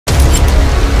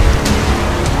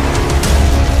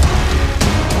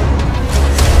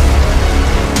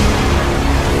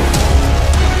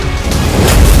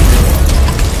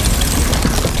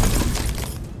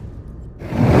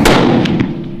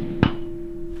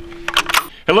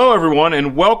Hello everyone,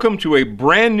 and welcome to a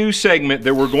brand new segment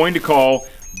that we're going to call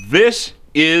This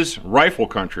is Rifle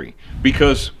Country.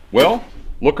 Because, well,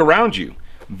 look around you.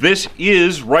 This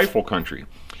is rifle country.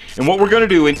 And what we're going to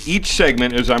do in each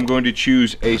segment is I'm going to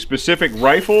choose a specific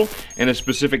rifle and a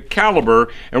specific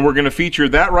caliber, and we're going to feature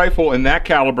that rifle and that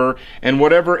caliber and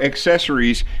whatever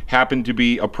accessories happen to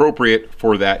be appropriate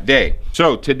for that day.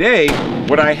 So today,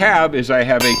 what I have is I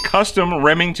have a custom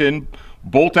Remington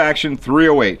bolt action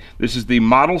 308. This is the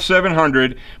Model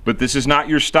 700, but this is not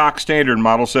your stock standard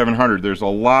Model 700. There's a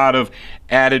lot of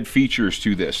added features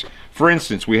to this. For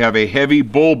instance, we have a heavy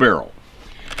bull barrel.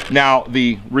 Now,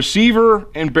 the receiver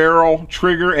and barrel,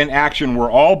 trigger and action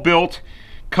were all built,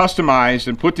 customized,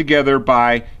 and put together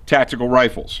by Tactical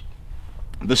Rifles.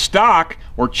 The stock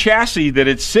or chassis that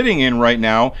it's sitting in right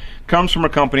now comes from a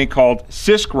company called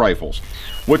Sisk Rifles.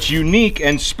 What's unique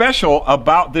and special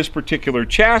about this particular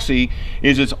chassis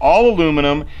is it's all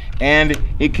aluminum and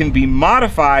it can be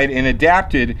modified and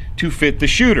adapted to fit the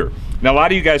shooter. Now, a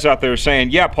lot of you guys out there are saying,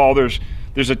 yeah, Paul, there's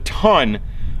a ton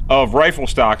of rifle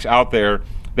stocks out there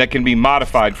that can be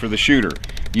modified for the shooter.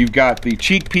 You've got the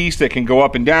cheek piece that can go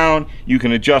up and down. You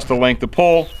can adjust the length of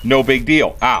pull. No big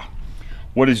deal.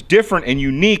 What is different and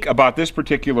unique about this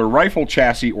particular rifle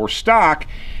chassis or stock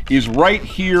is right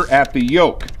here at the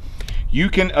yoke. You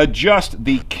can adjust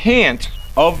the cant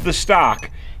of the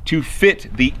stock to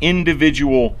fit the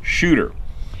individual shooter.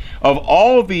 Of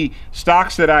all of the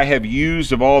stocks that I have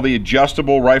used, of all the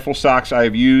adjustable rifle stocks I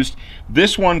have used,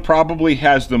 this one probably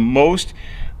has the most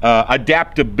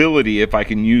adaptability, if I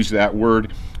can use that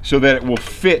word, so that it will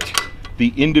fit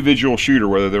the individual shooter,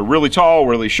 whether they're really tall,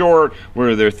 really short,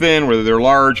 whether they're thin, whether they're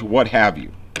large, what have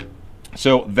you.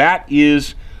 So that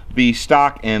is the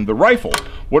stock and the rifle.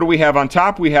 What do we have on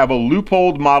top? We have a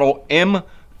Leupold model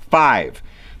M5.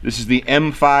 This is the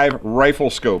M5 rifle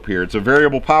scope here. It's a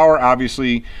variable power,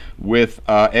 obviously, with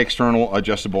external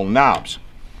adjustable knobs.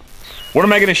 What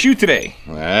am I going to shoot today?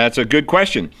 That's a good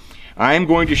question. I'm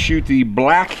going to shoot the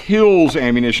Black Hills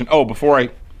ammunition. Oh, before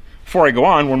I go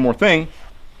on, one more thing.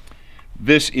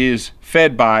 This is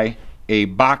fed by a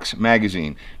box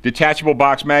magazine. Detachable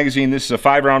box magazine. This is a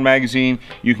 5-round magazine.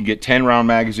 You can get 10-round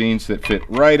magazines that fit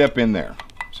right up in there.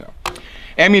 So,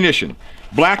 ammunition.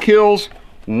 Black Hills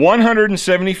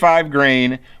 175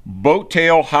 grain boat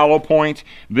tail hollow point.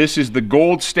 This is the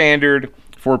gold standard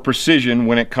for precision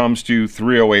when it comes to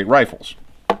 308 rifles.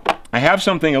 I have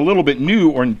something a little bit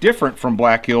new or different from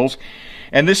Black Hills,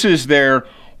 and this is their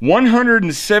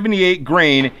 178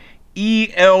 grain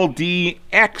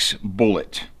eld-x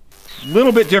bullet. A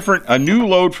little bit different, a new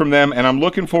load from them, and I'm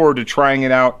looking forward to trying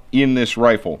it out in this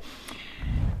rifle.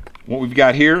 What we've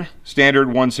got here, standard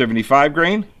 175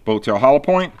 grain, boat tail hollow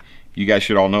point. You guys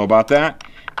should all know about that.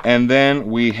 And then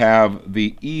we have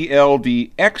the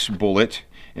eld-x bullet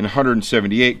in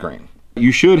 178 grain.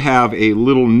 You should have a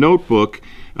little notebook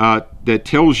that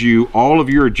tells you all of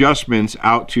your adjustments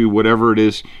out to whatever it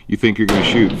is you think you're going to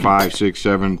shoot, 5, 6,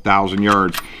 7,000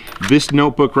 yards. This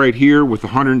notebook right here with the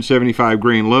 175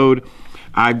 grain load,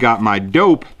 I've got my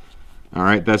dope. All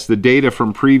right, that's the data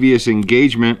from previous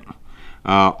engagement,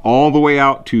 all the way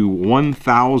out to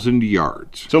 1,000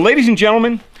 yards. So ladies and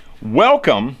gentlemen,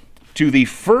 welcome to the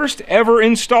first ever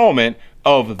installment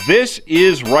of This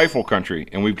is Rifle Country,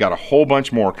 and we've got a whole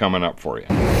bunch more coming up for you.